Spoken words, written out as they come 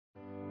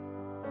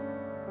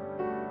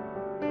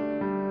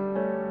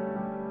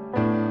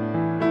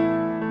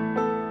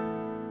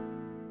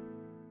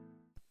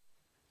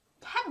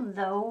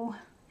Hello.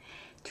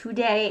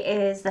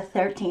 Today is the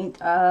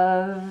 13th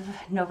of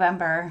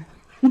November.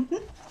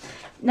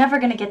 Never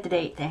gonna get the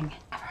date thing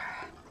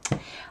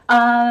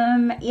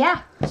ever.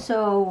 Yeah,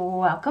 so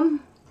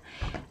welcome.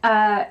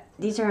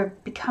 These are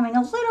becoming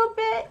a little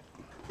bit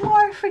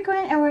more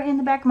frequent or in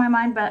the back of my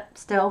mind, but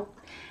still,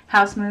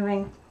 house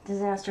moving,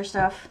 disaster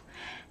stuff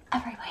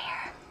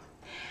everywhere.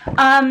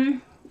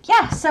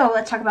 Yeah, so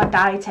let's talk about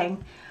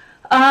dieting.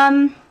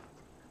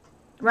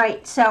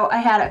 Right, so I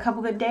had a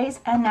couple good days,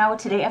 and now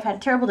today I've had a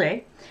terrible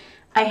day.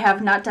 I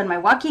have not done my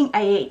walking.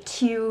 I ate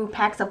 2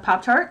 packs of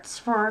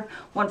Pop-Tarts,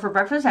 one for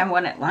breakfast and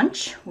one at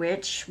lunch,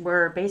 which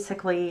were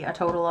basically a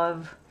total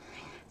of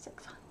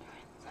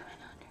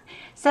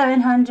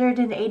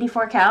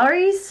 784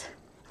 calories.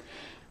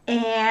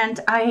 And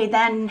I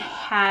then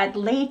had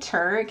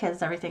later,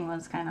 because everything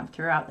was kind of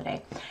throughout the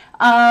day,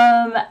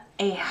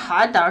 a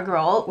hot dog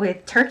roll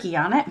with turkey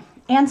on it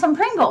and some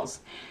Pringles.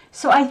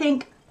 So I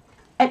think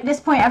at this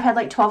point I've had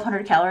like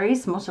 1,200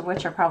 calories, most of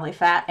which are probably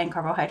fat and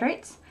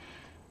carbohydrates.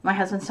 My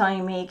husband's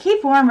telling me,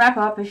 keep warm, wrap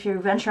up if you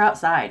venture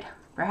outside.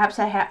 Perhaps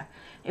I have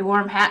a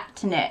warm hat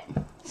to knit.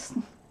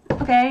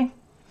 Okay.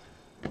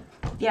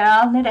 Yeah,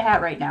 I'll knit a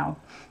hat right now.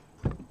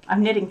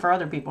 I'm knitting for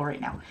other people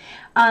right now.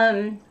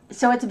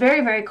 So it's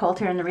very, very cold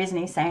here, and the reason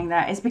he's saying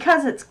that is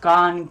because it's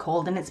gone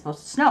cold and it's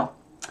supposed to snow.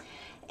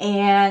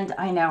 And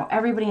I know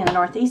everybody in the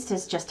Northeast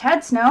has just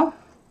had snow,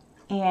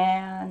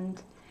 and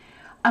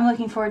I'm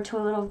looking forward to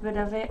a little bit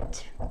of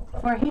it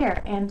for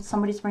here. And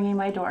somebody's ringing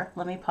my door.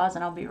 Let me pause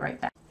and I'll be right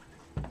back.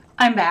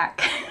 I'm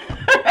back.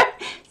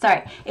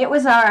 Sorry. It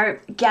was our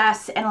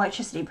gas and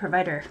electricity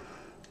provider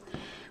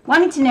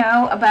wanting to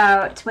know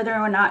about whether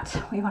or not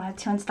we wanted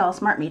to install a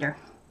smart meter.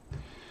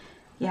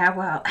 Yeah,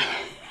 well,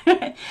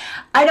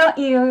 I don't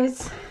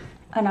use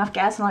enough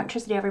gas and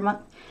electricity every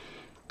month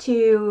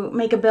to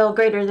make a bill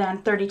greater than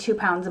 32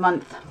 pounds a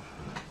month.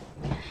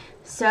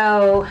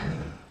 So,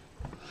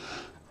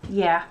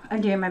 yeah,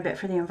 I'm doing my bit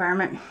for the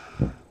environment.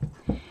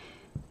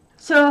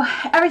 So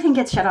everything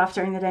gets shut off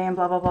during the day and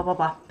blah, blah, blah, blah,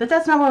 blah. But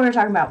that's not what we were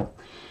talking about.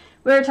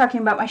 We were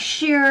talking about my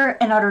sheer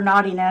and utter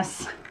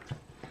naughtiness.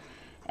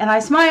 And I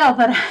smile,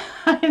 but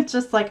I'm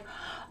just like,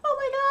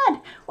 oh my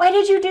God, why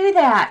did you do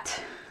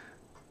that?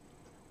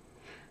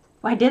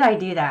 Why did I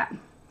do that?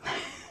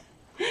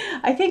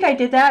 I think I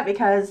did that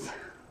because,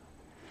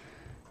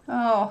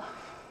 I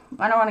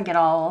don't want to get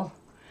all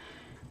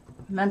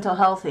mental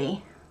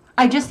healthy.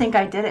 I just think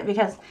I did it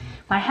because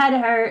my head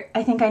hurt.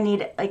 I think I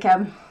need like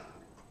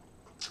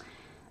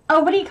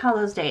what do you call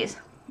those days?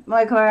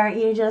 Like where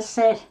you just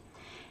sit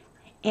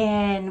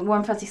in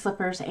warm fuzzy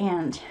slippers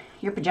and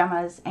your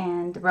pajamas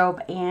and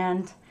robe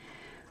and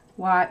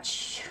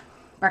watch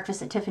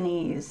Breakfast at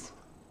Tiffany's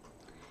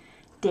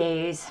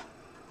days.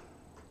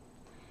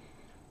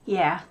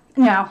 Yeah,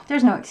 no,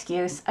 there's no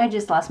excuse. I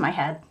just lost my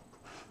head.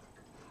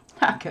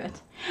 Not good.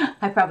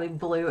 I probably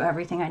blew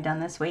everything I'd done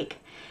this week.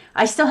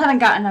 I still haven't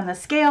gotten on the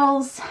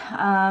scales.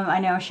 I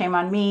know, shame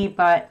on me,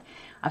 but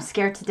I'm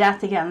scared to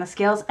death to get on the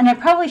scales. And I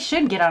probably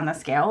should get on the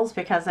scales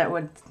because it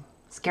would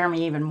scare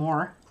me even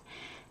more.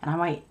 And I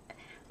might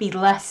be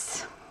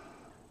less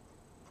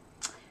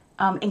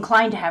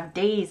inclined to have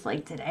days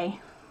like today.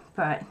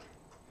 But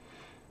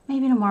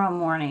maybe tomorrow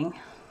morning.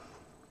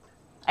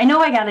 I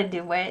know I gotta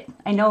do it.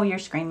 I know you're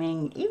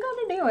screaming, you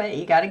gotta do it.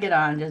 You gotta get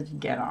on. Just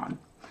get on.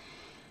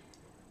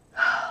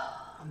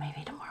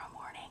 Maybe tomorrow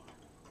morning.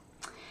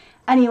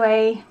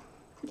 Anyway,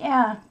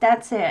 yeah,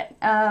 that's it.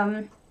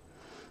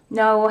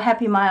 No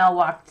happy mile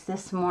walked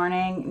this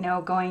morning.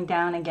 No going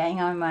down and getting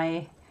on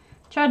my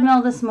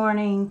treadmill this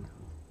morning.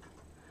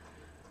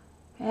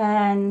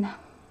 And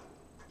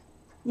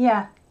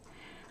yeah,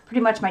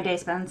 pretty much my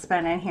day's been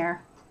spent in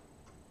here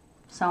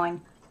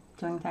sewing,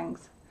 doing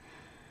things,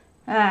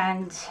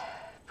 and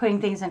putting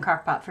things in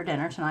crock-pot for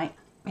dinner tonight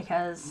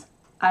because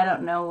I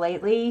don't know,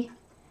 lately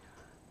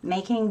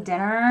making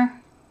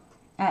dinner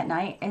at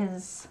night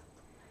is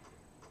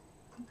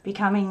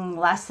becoming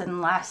less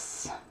and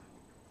less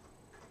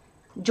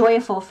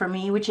joyful for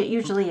me, which it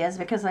usually is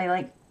because I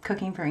like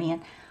cooking for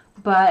Ian,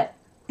 but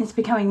it's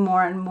becoming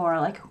more and more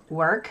like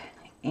work,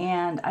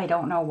 and I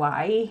don't know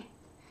why,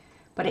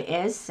 but it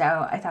is.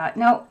 So I thought,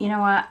 no, you know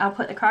what, I'll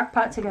put the crock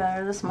pot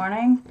together this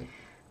morning.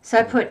 So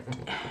I put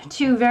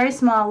 2 very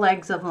small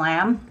legs of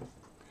lamb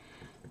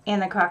in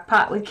the crock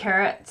pot with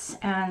carrots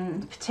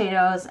and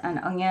potatoes and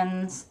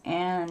onions,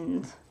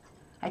 and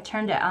I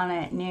turned it on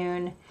at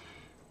noon,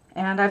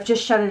 and I've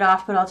just shut it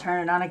off, but I'll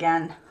turn it on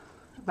again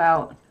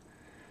about,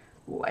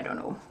 I don't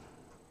know,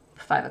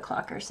 5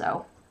 o'clock or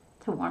so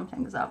to warm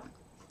things up.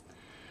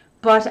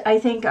 But I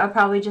think I'll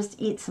probably just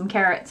eat some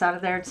carrots out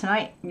of there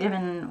tonight,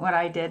 given what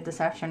I did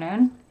this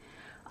afternoon.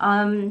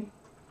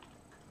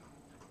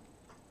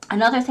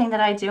 Another thing that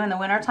I do in the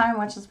wintertime,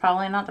 which is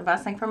probably not the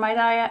best thing for my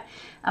diet,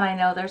 and I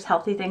know there's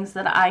healthy things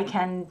that I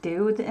can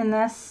do in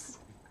this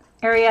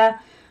area,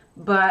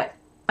 but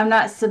I'm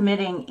not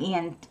subjecting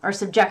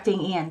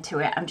Ian to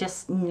it. I'm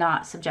just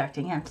not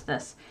subjecting him to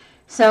this.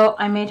 So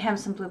I made him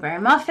some blueberry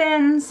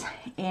muffins,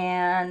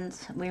 and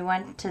we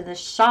went to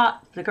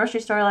the grocery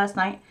store last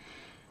night,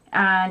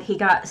 And he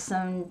got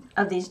some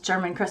of these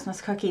German Christmas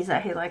cookies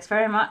that he likes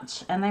very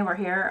much, and they were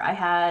here. I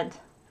had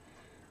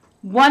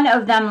one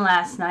of them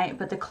last night,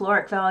 but the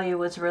caloric value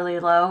was really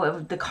low.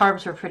 The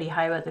carbs were pretty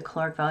high, but the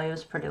caloric value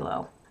was pretty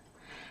low.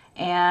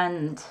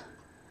 And,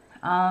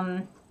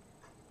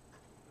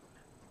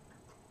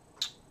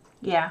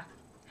 yeah.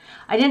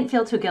 I didn't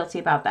feel too guilty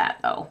about that,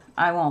 though.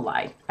 I won't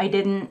lie. I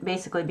didn't,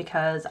 basically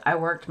because I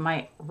worked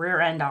my rear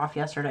end off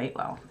yesterday.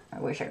 Well, I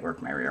wish I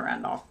worked my rear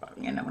end off, but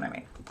you know what I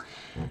mean.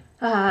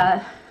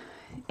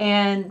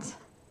 And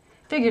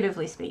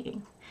figuratively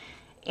speaking.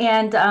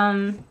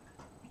 And,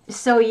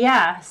 so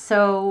yeah,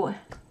 so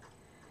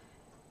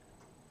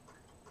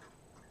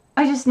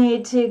I just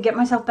need to get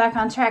myself back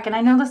on track. And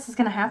I know this is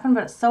going to happen,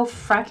 but it's so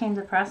fracking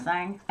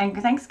depressing. And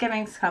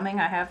Thanksgiving's coming.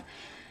 I have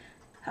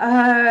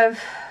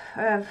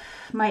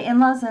my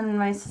in-laws and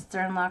my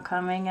sister-in-law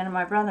coming and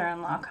my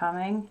brother-in-law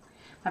coming.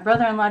 My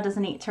brother-in-law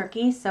doesn't eat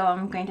turkey, so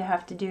I'm going to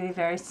have to do a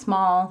very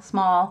small,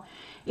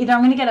 either I'm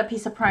going to get a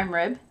piece of prime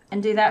rib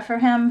and do that for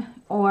him,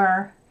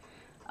 or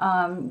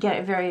get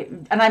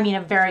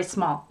a very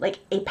small, like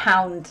a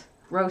pound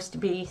roast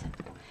beef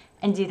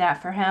and do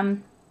that for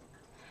him.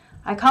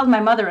 I called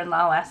my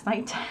mother-in-law last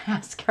night to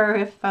ask her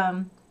if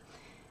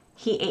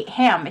he ate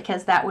ham,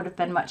 because that would have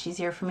been much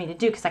easier for me to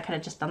do, because I could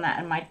have just done that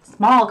in my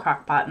small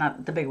crock pot,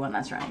 not the big one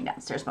that's running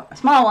downstairs, but my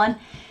small one.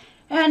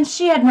 And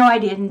she had no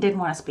idea and didn't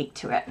want to speak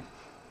to it.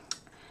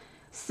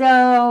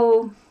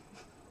 So,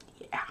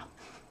 yeah.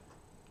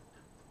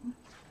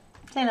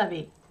 C'est la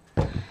vie.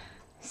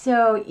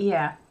 So,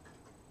 yeah.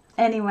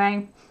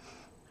 Anyway,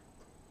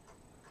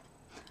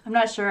 I'm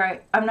not sure.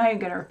 I'm not even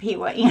going to repeat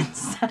what Ian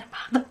said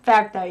about the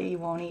fact that he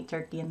won't eat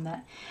turkey, and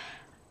that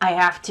I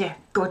have to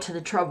go to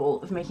the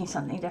trouble of making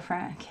something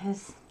different,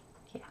 because,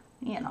 yeah,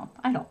 you know,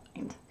 I don't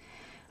mind.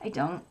 I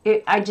don't.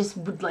 I just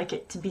would like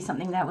it to be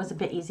something that was a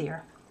bit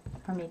easier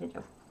for me to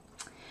do.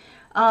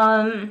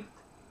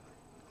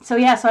 So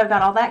yeah, so I've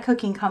got all that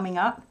cooking coming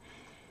up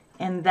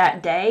in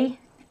that day.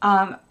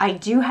 I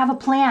do have a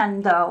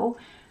plan, though,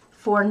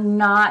 for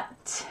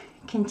not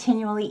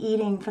continually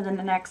eating for the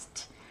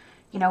next,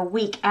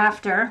 week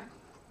after,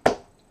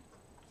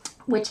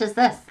 which is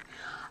this.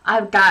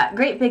 I've got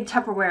great big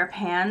Tupperware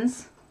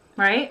pans,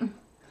 right?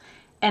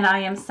 And I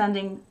am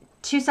sending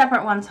 2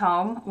 separate ones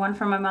home, one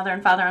for my mother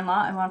and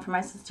father-in-law and one for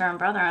my sister and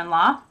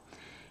brother-in-law.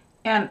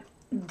 And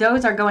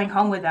those are going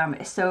home with them.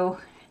 So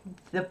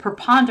the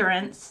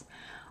preponderance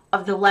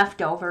of the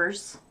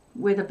leftovers,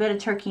 with a bit of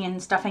turkey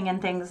and stuffing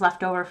and things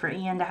left over for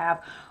Ian to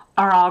have,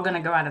 are all going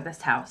to go out of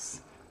this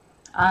house.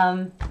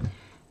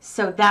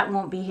 So that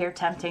won't be here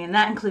tempting. And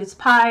that includes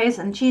pies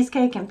and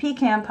cheesecake and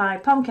pecan pie,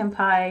 pumpkin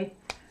pie,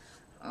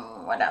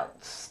 what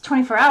else?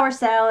 24-hour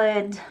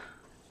salad.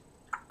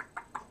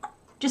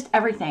 Just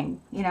everything,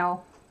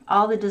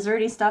 All the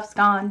desserty stuff's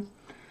gone.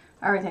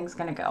 Everything's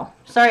going to go.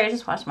 Sorry, I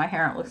just washed my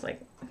hair. It looks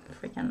like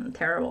freaking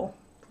terrible.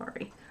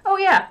 Sorry. Oh,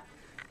 yeah.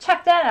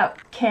 Check that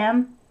out,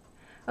 Kim.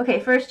 Okay,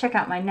 first check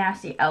out my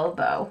nasty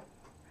elbow.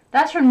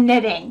 That's from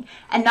knitting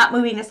and not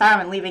moving this arm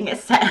and leaving it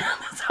set on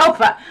the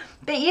sofa.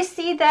 But you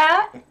see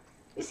that?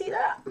 You see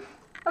that?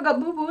 I got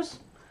boo-boos.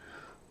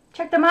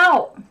 Check them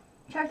out.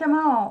 Check them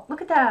out.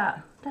 Look at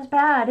that. That's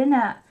bad, isn't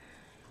it?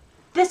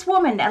 This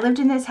woman that lived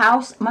in this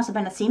house must have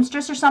been a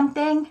seamstress or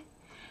something.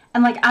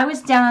 And I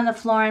was down on the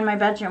floor in my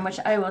bedroom, which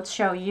I will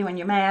show you and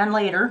your man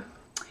later.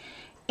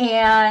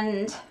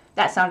 And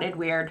that sounded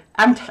weird.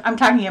 I'm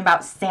talking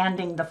about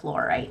sanding the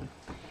floor, right?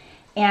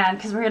 And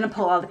because we're going to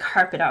pull all the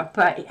carpet out,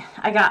 but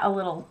I got a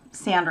little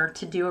sander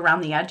to do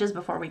around the edges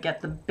before we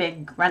get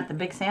rent the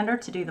big sander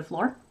to do the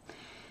floor.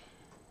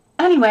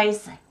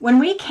 Anyways, when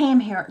we came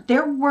here,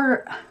 there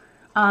were,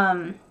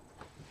 hang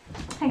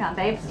on,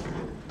 babes.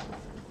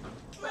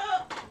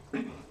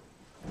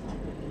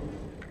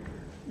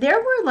 There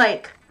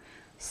were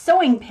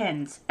sewing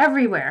pins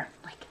everywhere,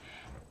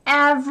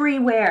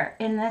 everywhere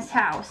in this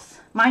house.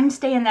 Mine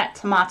stay in that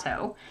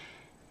tomato.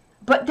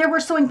 But there were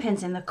sewing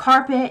pins in the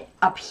carpet,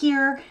 up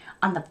here,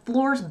 on the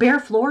floors, bare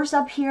floors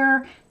up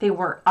here. They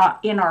were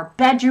in our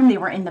bedroom. They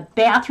were in the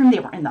bathroom. They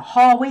were in the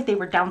hallway. They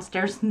were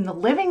downstairs in the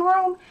living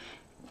room.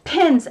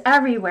 Pins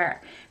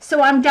everywhere.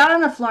 So I'm down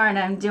on the floor and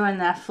I'm doing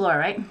that floor,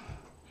 right?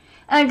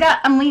 And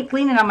I'm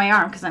leaning on my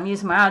arm because I'm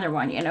using my other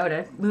one,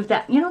 to move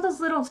that. Those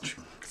little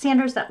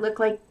sanders that look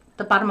like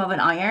the bottom of an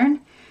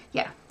iron?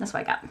 Yeah, that's what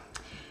I got.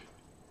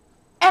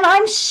 And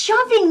I'm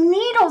shoving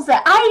needles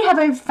that I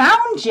haven't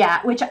found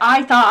yet, which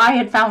I thought I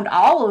had found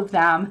all of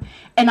them.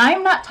 And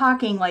I'm not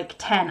talking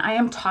 10. I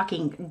am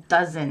talking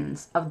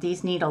dozens of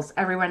these needles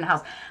everywhere in the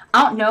house.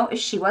 I don't know if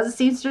she was a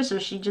seamstress or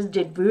she just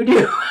did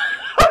voodoo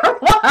or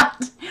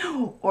what.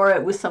 Or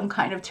it was some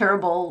kind of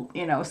terrible,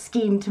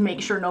 scheme to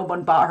make sure no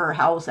one bought her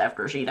house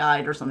after she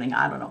died or something.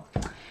 I don't know.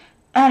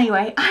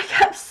 Anyway, I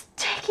kept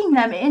sticking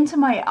them into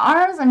my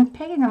arms and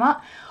picking them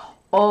up.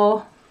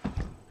 Oh,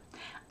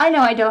 I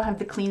know I don't have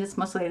the cleanest,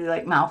 most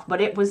ladylike mouth,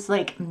 but it was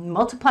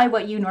multiply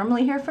what you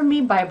normally hear from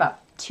me by about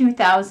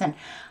 2,000.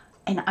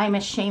 And I'm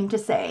ashamed to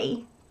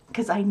say,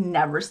 because I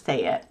never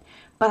say it,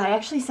 but I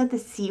actually said the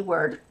C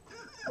word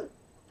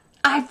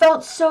I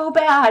felt so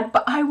bad,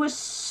 but I was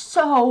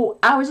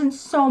in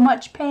so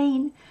much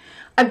pain.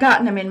 I've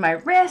gotten them in my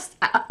wrist,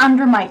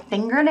 under my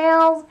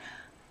fingernails.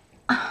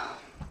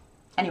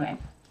 Anyway,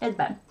 it's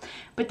bad.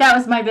 But that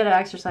was my bit of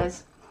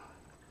exercise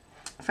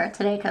for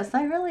today, because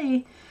I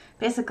really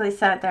basically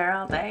sat there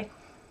all day.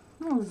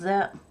 That was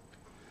it.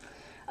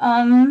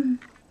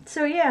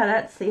 So yeah,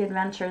 that's the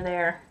adventure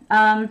there.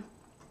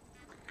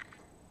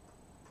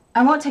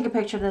 I won't take a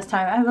picture this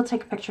time. I will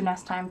take a picture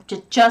next time.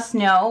 Just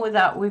know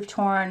that we've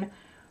torn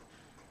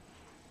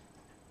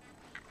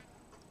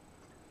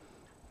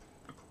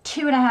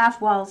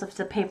 2.5 walls of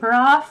the paper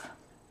off.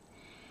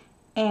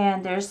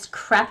 And there's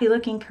crappy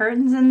looking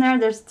curtains in there.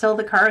 There's still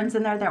the curtains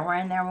in there that were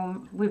in there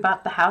when we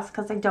bought the house,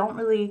 because I don't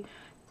really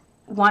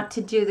want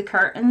to do the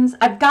curtains.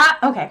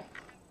 Okay,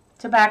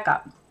 to back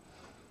up.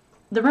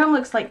 The room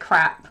looks like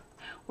crap.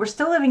 We're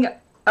still living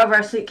of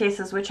our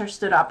suitcases, which are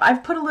stood up.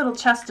 I've put a little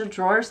chest of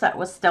drawers that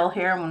was still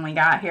here when we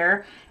got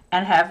here,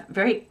 and have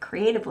very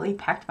creatively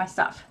packed my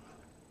stuff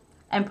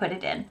and put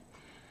it in.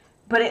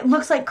 But it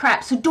looks like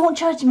crap, so don't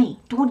judge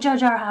me. Don't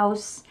judge our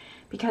house,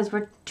 because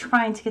we're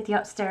trying to get the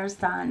upstairs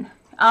done.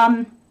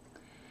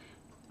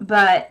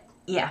 But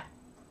yeah.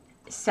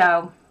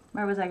 So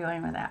where was I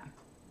going with that?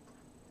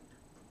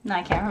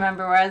 I can't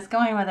remember where I was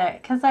going with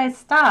it, because I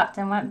stopped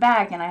and went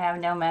back, and I have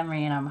no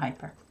memory, and I'm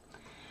hyper.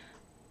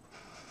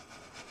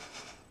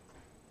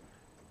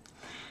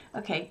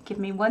 Okay, give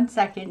me 1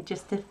 second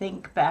just to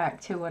think back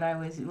to where I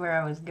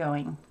was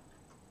going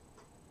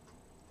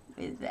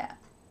with that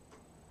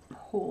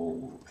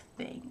whole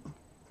thing.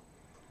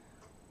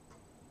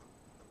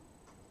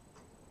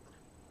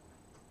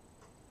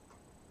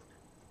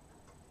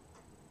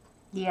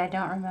 Yeah, I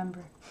don't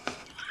remember.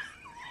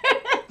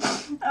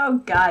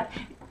 Oh God.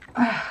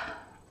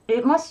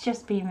 It must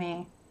just be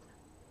me.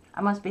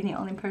 I must be the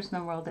only person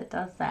in the world that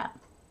does that.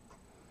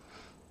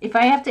 If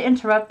I have to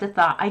interrupt a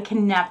thought, I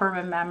can never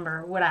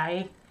remember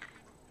where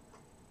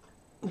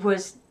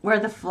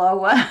the flow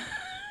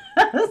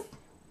was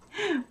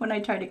when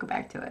I try to go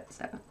back to it.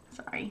 So,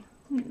 sorry.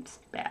 It's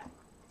bad.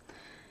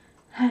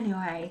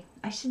 Anyway,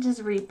 I should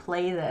just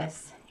replay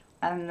this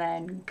and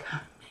then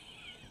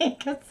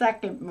make a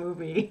second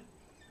movie.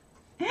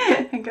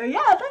 And go,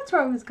 yeah, that's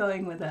where I was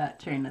going with that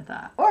train of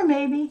thought. Or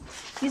maybe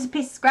use a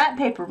piece of scrap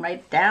paper and write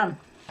it down.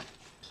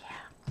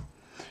 Yeah.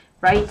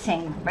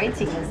 Writing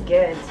is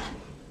good.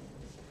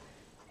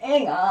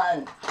 Hang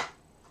on.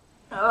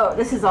 Oh,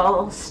 this is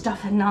all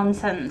stuff and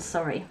nonsense.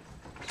 Sorry.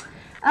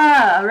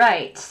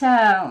 Alright,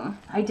 so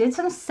I did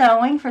some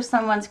sewing for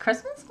someone's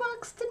Christmas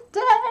box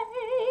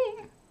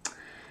today.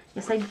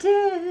 Yes, I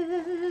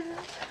did.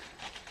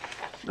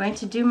 I'm going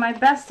to do my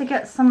best to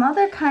get some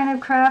other kind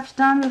of craft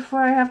done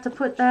before I have to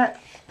put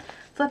that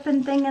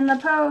flipping thing in the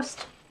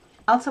post.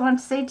 Also want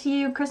to say to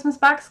you, Christmas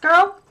box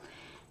girl,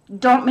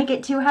 don't make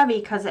it too heavy,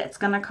 because it's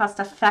going to cost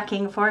a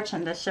fecking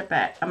fortune to ship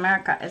it.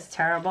 America is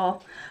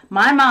terrible.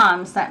 My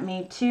mom sent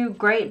me 2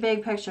 great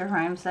big picture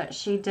frames that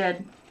she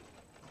did.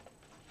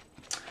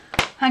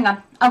 Hang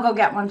on, I'll go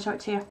get one, show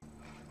it to you.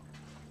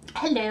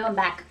 Hello, I'm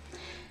back.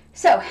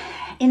 So,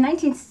 in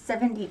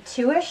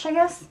 1972-ish, I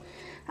guess.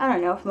 I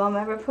don't know if Mom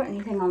ever put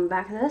anything on the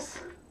back of this.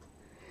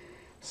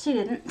 She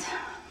didn't.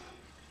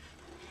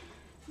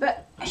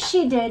 But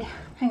she did.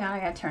 Hang on, I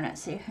gotta turn it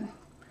so you can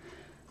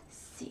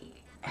see.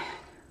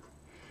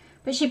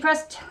 But she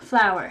pressed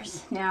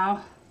flowers.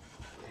 Now,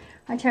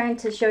 I'm trying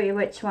to show you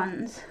which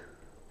ones.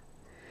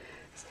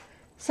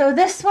 So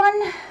this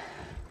one,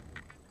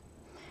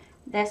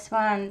 this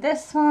one,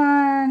 this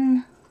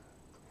one,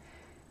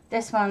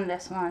 this one,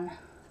 this one.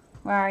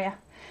 Where are you?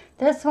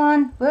 This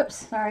one. Whoops,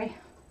 sorry.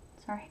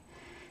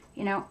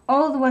 You know,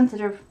 all the ones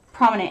that are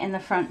prominent in the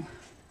front,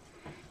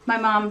 my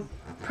mom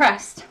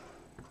pressed.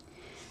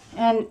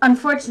 And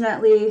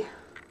unfortunately,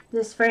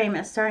 this frame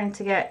is starting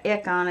to get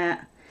ick on it,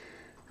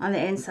 on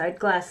the inside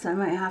glass, so I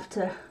might have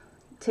to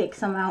take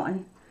some out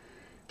and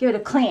give it a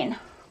clean.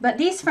 But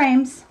these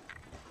frames,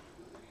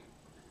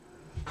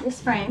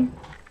 this frame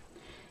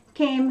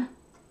came,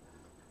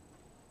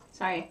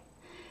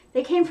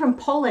 they came from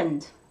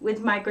Poland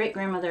with my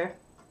great-grandmother,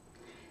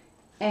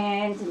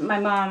 and my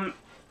mom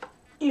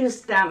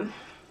used them.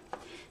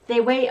 They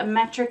weigh a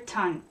metric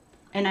ton,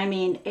 and I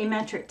mean a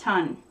metric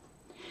ton.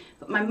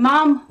 But my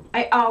mom,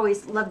 I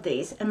always loved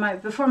these,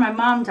 and before my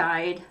mom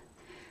died,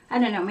 I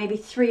don't know, maybe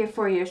 3 or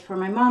 4 years before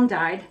my mom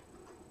died,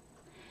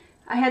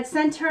 I had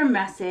sent her a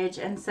message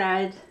and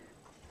said,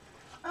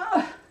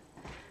 oh,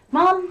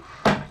 Mom,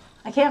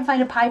 I can't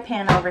find a pie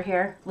pan over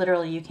here.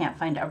 Literally, you can't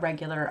find a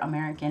regular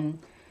American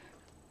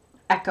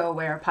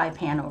Echo-ware pie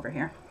pan over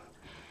here.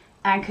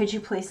 And could you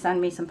please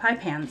send me some pie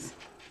pans?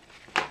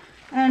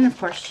 And of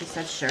course she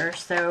said sure.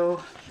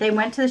 So they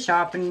went to the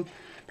shop and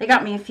they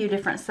got me a few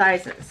different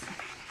sizes.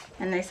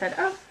 And they said,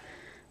 oh,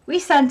 we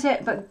sent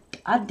it, but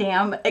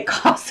goddamn, it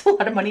costs a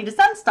lot of money to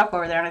send stuff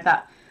over there. And I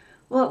thought,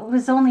 well, it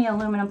was only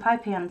aluminum pie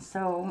pans,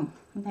 so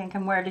I'm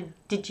thinking, where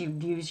did you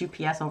use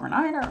UPS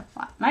overnight or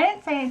what? And I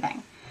didn't say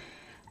anything.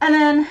 And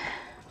then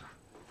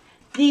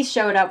these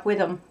showed up with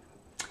them.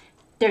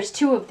 there's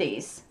two of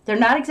these. They're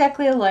not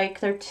exactly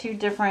alike. They're two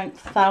different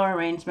flower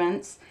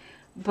arrangements,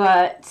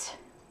 but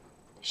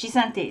she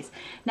sent these.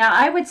 Now,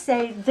 I would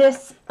say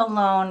this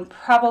alone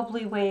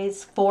probably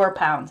weighs 4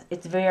 pounds.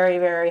 It's very,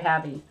 very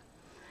heavy.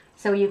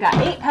 So you got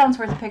 8 pounds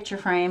worth of picture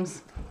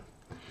frames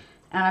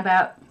and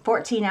about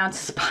 14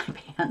 ounces of pie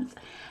bands.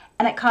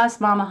 And it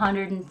cost Mom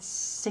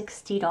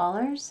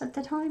 $160 at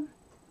the time.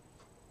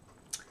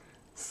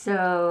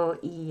 So,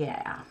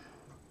 yeah.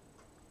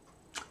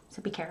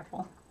 So be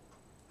careful.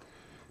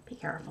 Be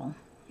careful.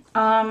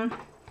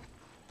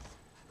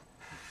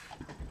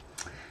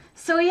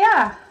 So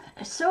yeah.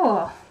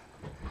 So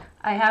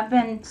I have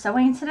been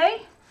sewing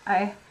today.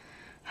 I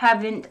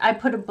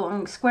put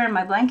a square in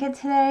my blanket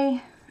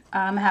today.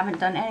 Haven't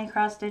done any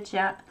cross stitch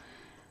yet.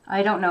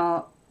 I don't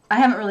know. I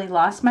haven't really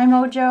lost my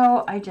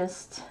mojo.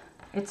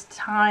 It's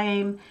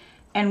time.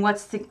 And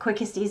what's the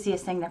quickest,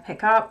 easiest thing to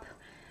pick up?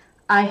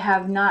 I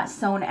have not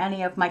sewn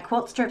any of my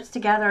quilt strips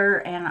together,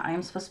 and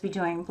I'm supposed to be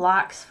doing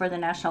blocks for the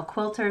National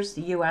Quilters,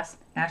 the U.S.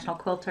 National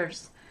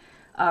Quilters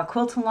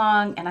quilt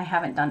along, and I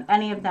haven't done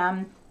any of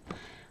them.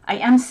 I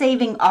am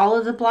saving all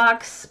of the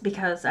blocks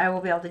because I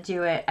will be able to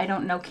do it. I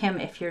don't know, Kim,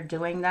 if you're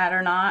doing that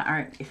or not,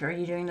 or if are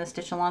you doing the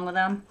stitch along with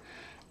them.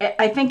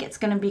 I think it's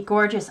going to be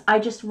gorgeous. I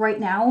just, right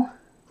now,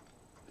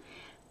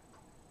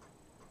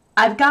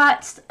 I've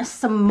got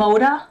some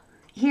Moda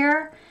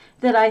here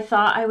that I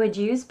thought I would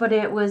use, but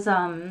they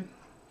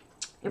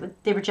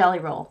were Jelly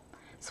Roll,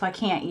 so I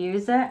can't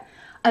use it.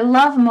 I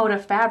love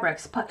Moda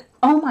fabrics, but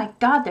oh my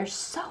God, they're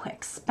so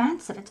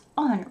expensive. It's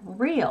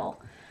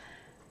unreal.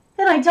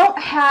 And I don't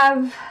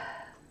have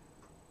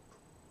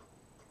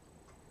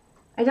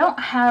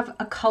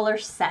a color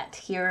set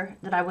here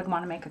that I would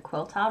want to make a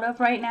quilt out of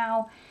right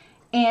now.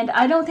 And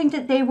I don't think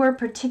that they were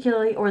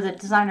particularly, or the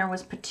designer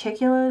was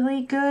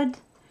particularly good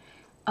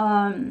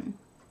in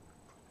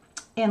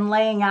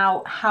laying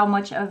out how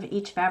much of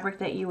each fabric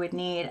that you would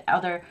need.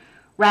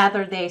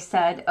 Rather they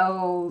said,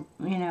 oh,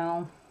 you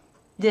know,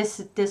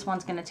 this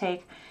one's going to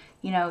take,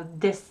 you know,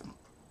 this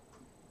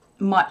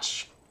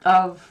much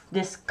of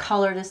this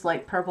color, this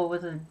light purple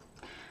with a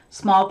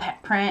small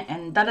print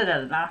and da da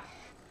da da da.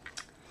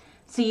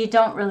 So you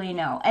don't really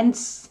know. And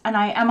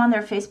I am on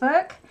their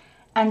Facebook,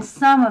 and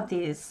some of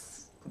these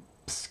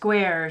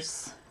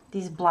squares,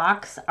 these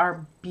blocks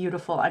are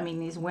beautiful. I mean,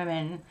 these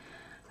women,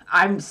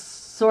 I'm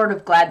sort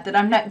of glad that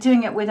I'm not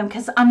doing it with them,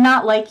 because I'm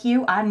not like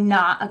you. I'm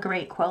not a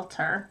great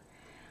quilter.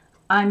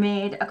 I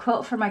made a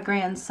quilt for my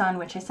grandson,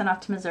 which I sent off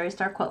to Missouri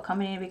Star Quilt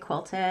Company to be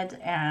quilted,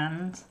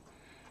 and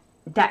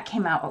that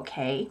came out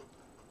okay.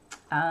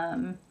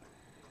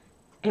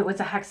 It was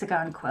a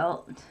hexagon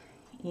quilt,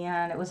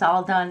 and it was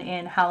all done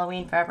in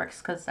Halloween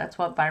fabrics because that's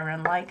what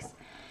Byron likes.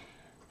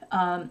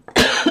 I've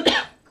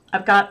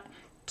got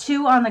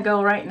 2 on the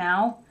go right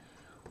now.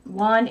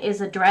 One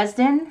is a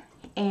Dresden,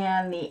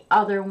 and the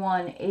other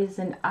one is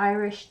an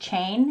Irish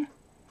chain.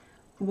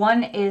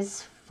 One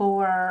is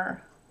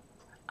for,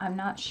 I'm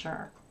not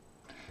sure.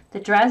 The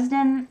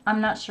Dresden,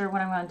 I'm not sure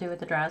what I'm going to do with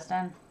the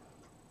Dresden.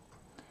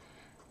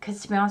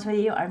 Because to be honest with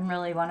you, I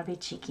really want to be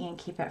cheeky and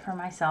keep it for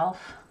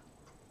myself.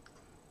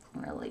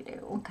 I really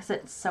do. Because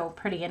it's so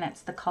pretty, and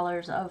it's the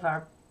colors of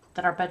our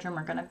bedroom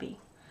are going to be.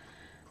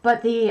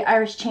 But the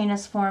Irish chain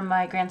is for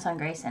my grandson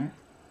Grayson.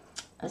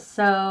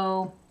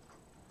 So,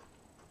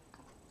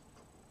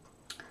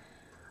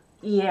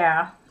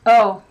 yeah.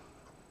 Oh,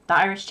 the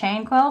Irish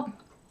chain quilt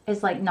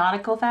is like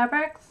nautical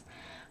fabrics.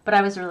 But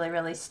I was really,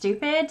 really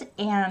stupid,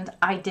 and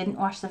I didn't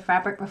wash the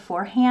fabric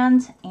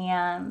beforehand,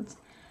 and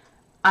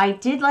I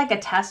did like a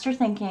tester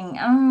thinking,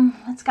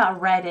 it's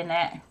got red in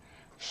it.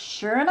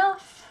 Sure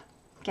enough,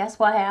 guess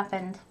what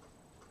happened?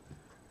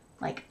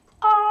 Like,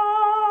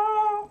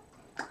 oh.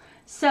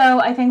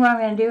 So I think what I'm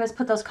going to do is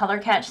put those color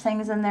catch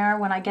things in there.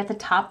 When I get the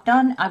top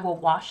done, I will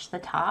wash the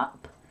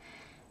top.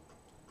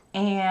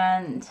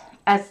 And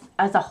as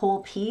a whole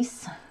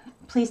piece,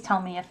 please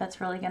tell me if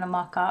it's really going to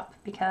muck up,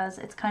 because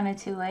it's kind of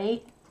too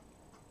late.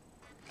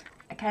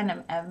 I kind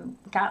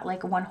of got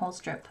like one whole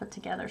strip put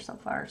together so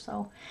far,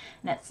 so,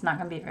 and it's not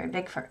going to be very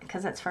big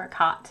because it's for a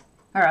cot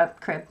or a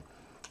crib.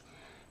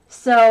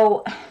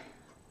 So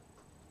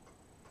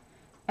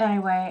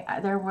anyway,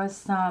 there was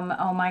some,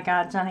 oh my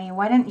God, Jenny,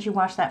 why didn't you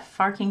wash that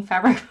farking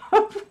fabric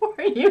before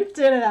you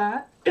did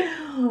that?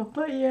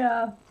 But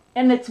yeah,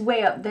 and it's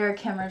way up there.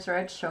 Kimmer's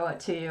Red, show it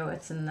to you.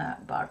 It's in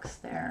that box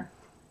there.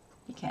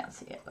 You can't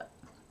see it, but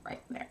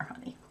right there,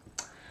 honey.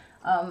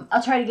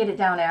 I'll try to get it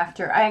down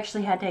after. I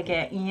actually had to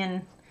get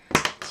Ian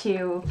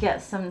to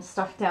get some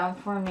stuff down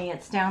for me.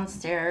 It's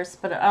downstairs,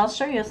 but I'll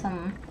show you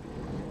some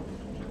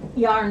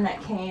yarn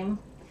that came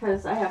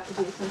because I have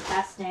to do some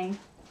testing.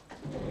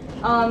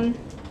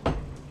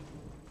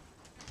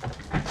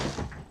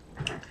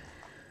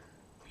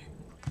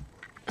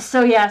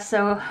 So yeah,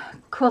 so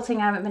quilting,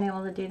 I haven't been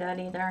able to do that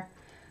either.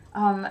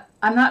 I'm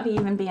not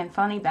even being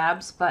funny,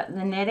 Babs, but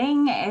the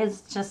knitting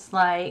is just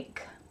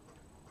like,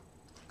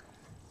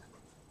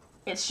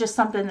 it's just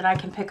something that I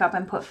can pick up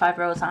and put 5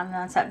 rows on and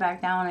then set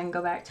back down and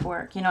go back to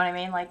work. You know what I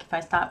mean? Like if I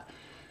stop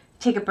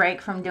take a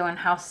break from doing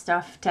house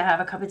stuff to have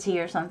a cup of tea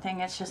or something.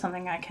 It's just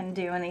something I can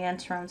do in the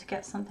interim to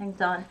get something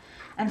done.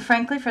 And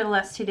frankly, for the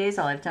last 2 days,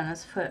 all I've done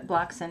is put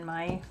blocks in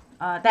my,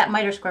 that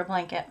miter square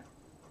blanket.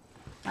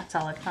 That's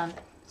all I've done.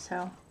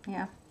 So,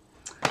 yeah.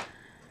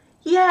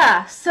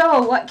 Yeah,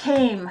 so what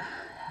came?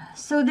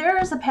 So there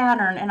is a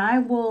pattern, and I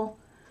will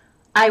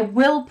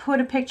put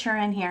a picture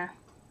in here.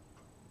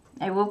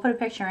 I will put a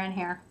picture in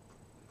here.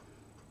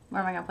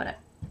 Where am I going to put it?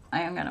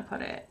 I am going to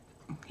put it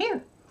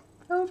here.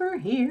 Over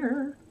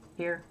here.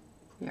 Here.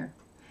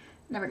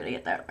 Never going to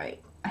get that right.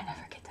 I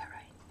never get that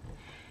right.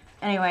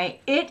 Anyway,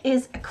 it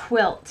is a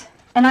quilt.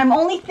 And I'm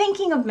only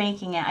thinking of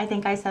making it, I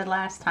think I said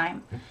last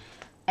time.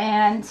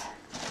 And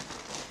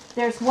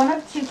there's one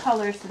of two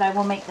colors that I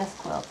will make this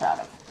quilt out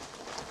of.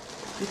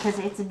 Because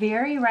it's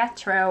very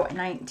retro,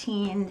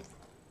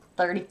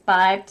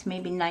 1935 to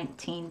maybe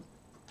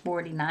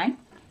 1949.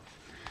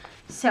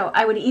 So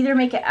I would either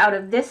make it out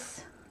of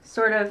this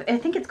sort of, I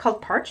think it's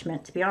called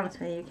parchment, to be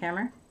honest with you,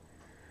 camera.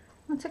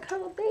 What's it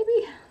called,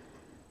 baby?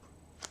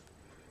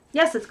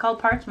 Yes, it's called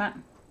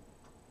parchment.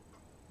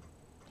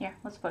 Here,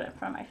 let's put it in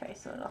front of my face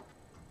so it'll,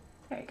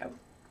 there you go.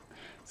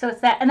 So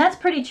it's that, and that's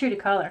pretty true to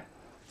color.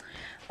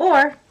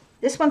 Or,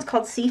 this one's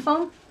called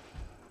Seafoam.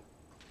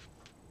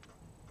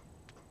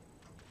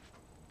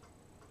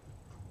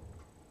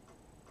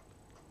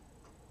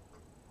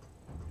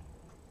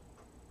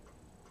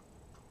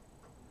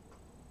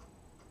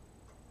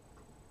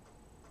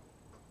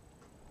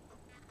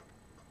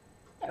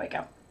 There we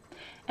go.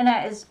 And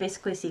that is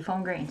basically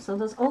seafoam green. So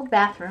those old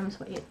bathrooms,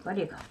 what do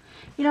you call?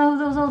 You know,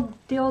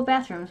 the old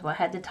bathrooms what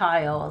had the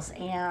tiles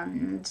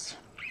and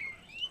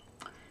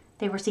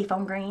they were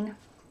seafoam green.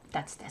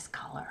 That's this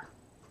color.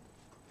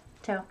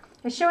 So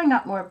it's showing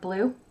up more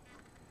blue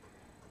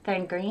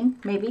than green,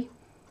 maybe.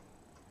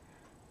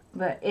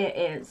 But it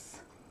is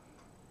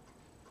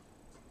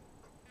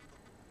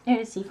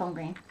seafoam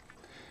green.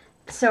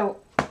 So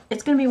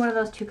it's going to be one of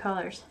those two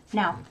colors.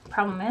 Now,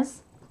 problem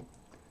is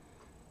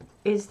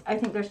I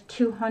think there's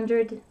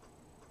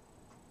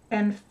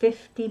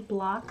 250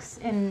 blocks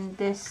in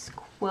this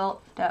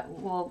quilt that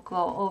will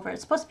go over.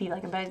 It's supposed to be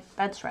like a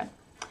bedspread.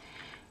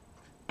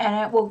 And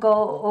it will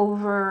go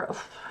over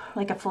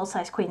like a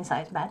full-size,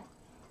 queen-size bed.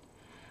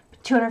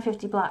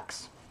 250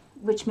 blocks,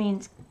 which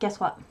means,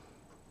 guess what?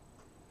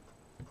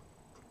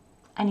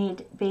 I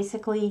need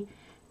basically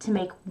to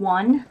make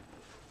one.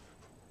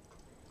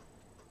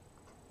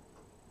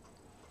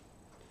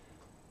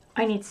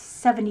 I need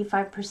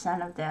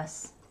 75% of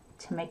this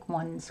to make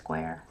one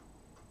square.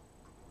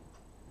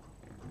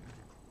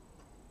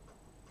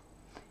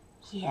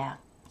 Yeah,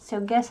 so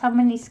guess how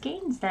many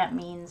skeins that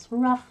means?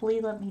 Roughly,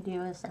 let me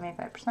do a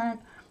 75%.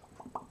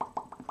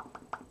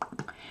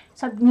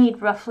 So I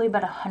need roughly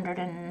about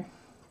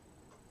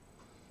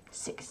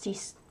 160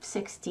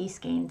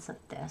 skeins of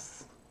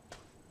this.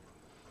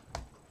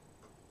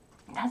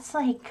 That's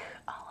like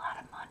a lot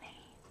of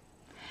money.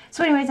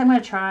 So anyways, I'm going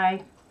to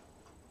try,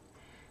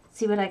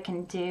 see what I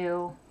can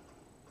do.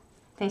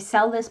 They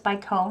sell this by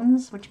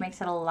cones, which makes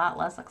it a lot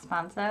less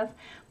expensive.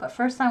 But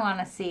first I want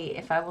to see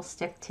if I will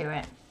stick to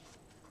it.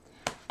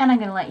 And I'm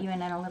going to let you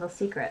in on a little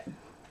secret.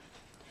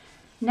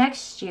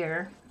 Next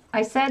year,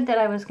 I said that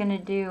I was going to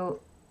do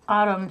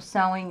autumn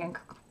sewing and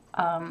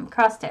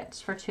cross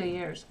stitch for 2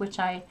 years, which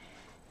I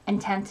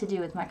intend to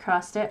do with my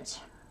cross stitch.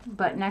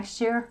 But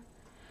next year,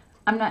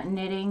 I'm not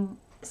knitting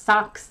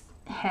socks,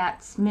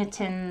 hats,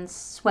 mittens,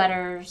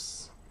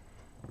 sweaters,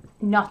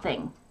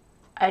 nothing.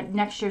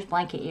 Next year's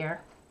blanket year.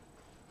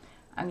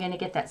 I'm going to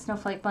get that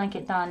snowflake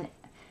blanket done.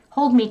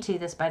 Hold me to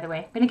this, by the way.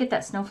 I'm going to get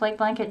that snowflake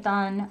blanket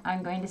done.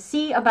 I'm going to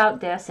see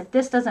about this. If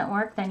this doesn't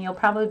work, then you'll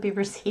probably be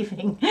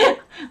receiving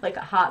like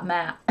a hot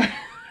mat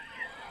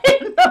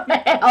in the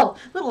mail.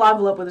 Little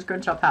envelope with a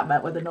scrunch-up hot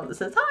mat with a note that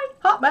says, "Hi,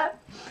 hot mat."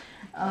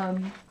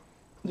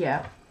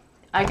 Yeah.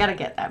 I got to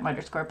get that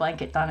miter square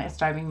blanket done. It's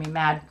driving me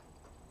mad.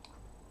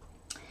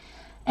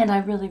 And I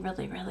really,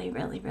 really, really,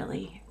 really,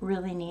 really,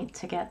 really need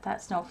to get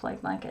that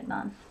snowflake blanket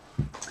done.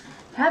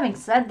 Having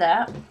said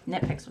that,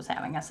 Knit Picks was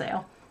having a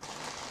sale.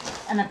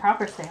 And a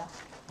proper sale.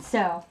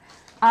 So,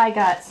 I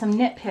got some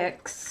Knit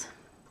Picks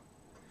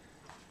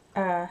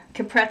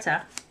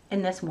Capretta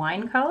in this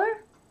wine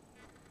color.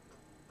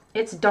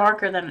 It's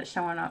darker than it's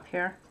showing up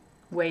here.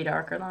 Way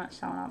darker than it's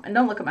showing up. And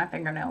don't look at my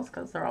fingernails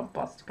because they're all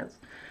busted because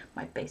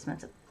my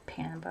basement's a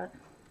pan and butt.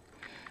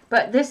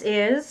 But this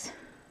is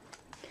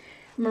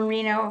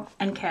merino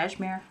and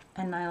cashmere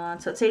and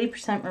nylon. So it's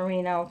 80%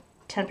 merino,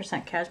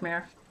 10%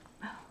 cashmere,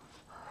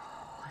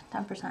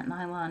 10%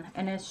 nylon,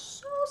 and it's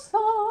so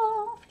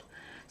soft.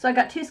 So I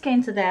got 2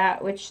 skeins of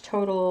that, which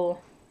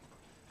total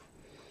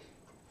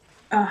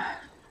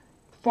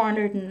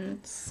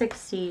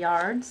 460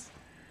 yards.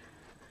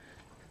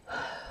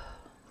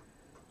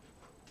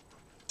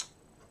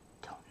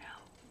 Don't know.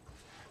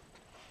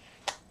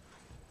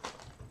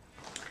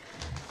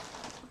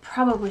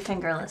 Probably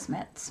fingerless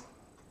mitts.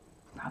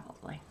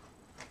 Probably.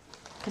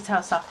 Because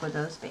how soft would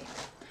those be?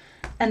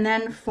 And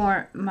then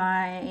for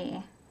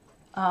my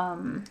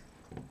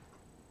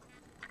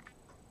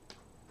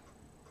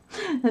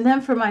And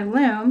then for my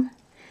loom,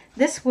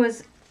 this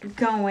wasn't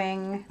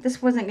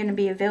going to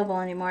be available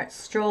anymore. It's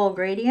Stroll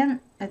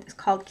Gradient. It's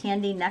called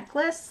Candy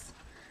Necklace.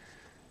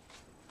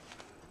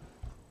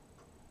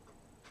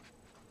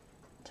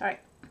 Sorry.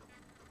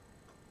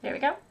 There we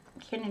go.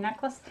 Candy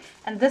Necklace.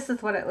 And this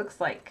is what it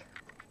looks like.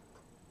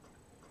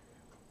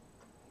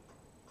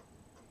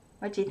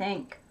 What do you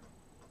think?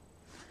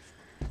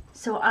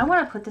 So I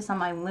want to put this on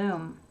my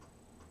loom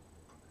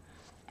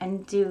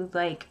and do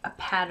like a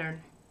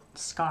pattern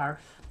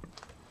scarf.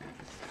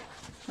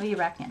 What do you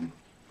reckon?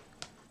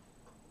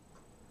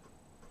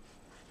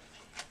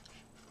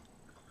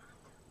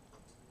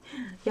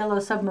 Yellow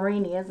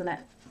submarine, isn't it?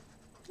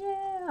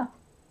 Yeah.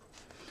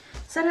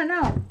 So I don't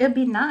know. It'd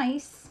be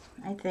nice,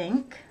 I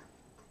think.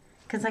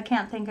 Because I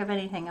can't think of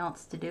anything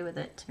else to do with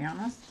it, to be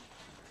honest.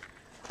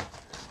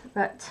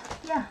 But,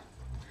 yeah.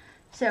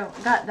 So,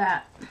 got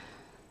that.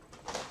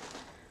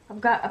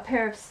 I've got a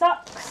pair of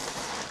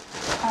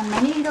socks on my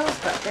needles,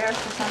 but they're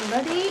for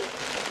somebody.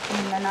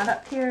 And they're not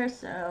up here,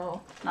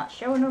 so not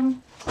showing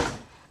them.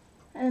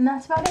 And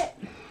that's about it.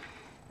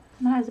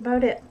 That's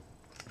about it.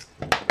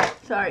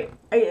 Sorry,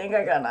 I think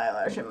I got an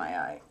eyelash in my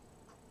eye.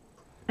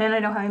 And I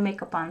don't have any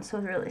makeup on, so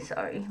I'm really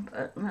sorry,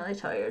 but I'm really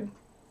tired.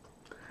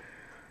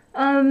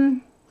 Yeah,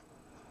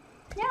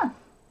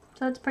 so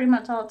that's pretty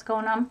much all that's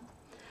going on.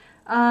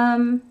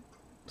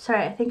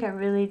 Sorry, I think I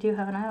really do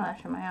have an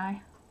eyelash in my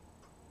eye.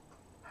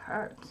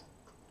 Hurts.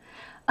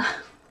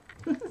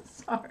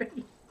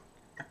 Sorry.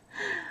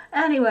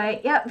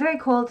 Anyway, yeah, very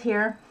cold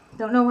here.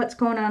 Don't know what's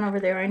going on over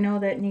there. I know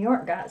that New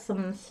York got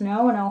some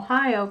snow and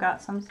Ohio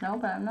got some snow,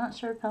 but I'm not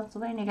sure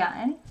Pennsylvania got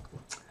any.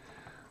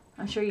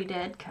 I'm sure you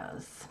did,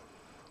 because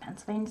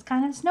Pennsylvania's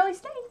kind of a snowy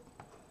state.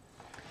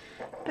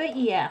 But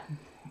yeah,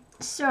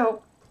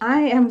 so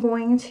I am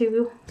going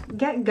to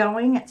get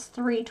going. It's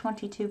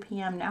 3:22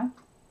 p.m. now.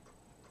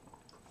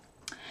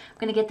 I'm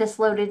going to get this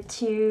loaded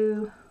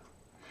to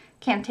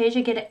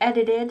Camtasia, get it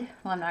edited.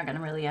 Well, I'm not going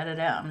to really edit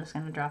it. I'm just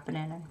going to drop it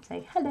in and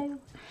say hello.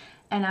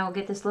 And I will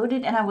get this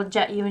loaded, and I will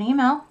jet you an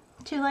email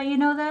to let you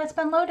know that it's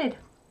been loaded.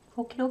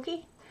 Okie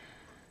dokie.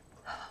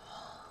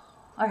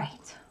 All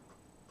right.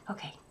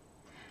 Okay.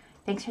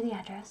 Thanks for the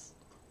address.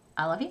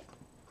 I love you.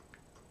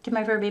 Give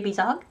my fur babies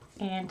a hug,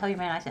 and tell your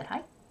man I said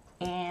hi.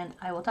 And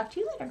I will talk to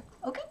you later.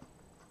 Okay?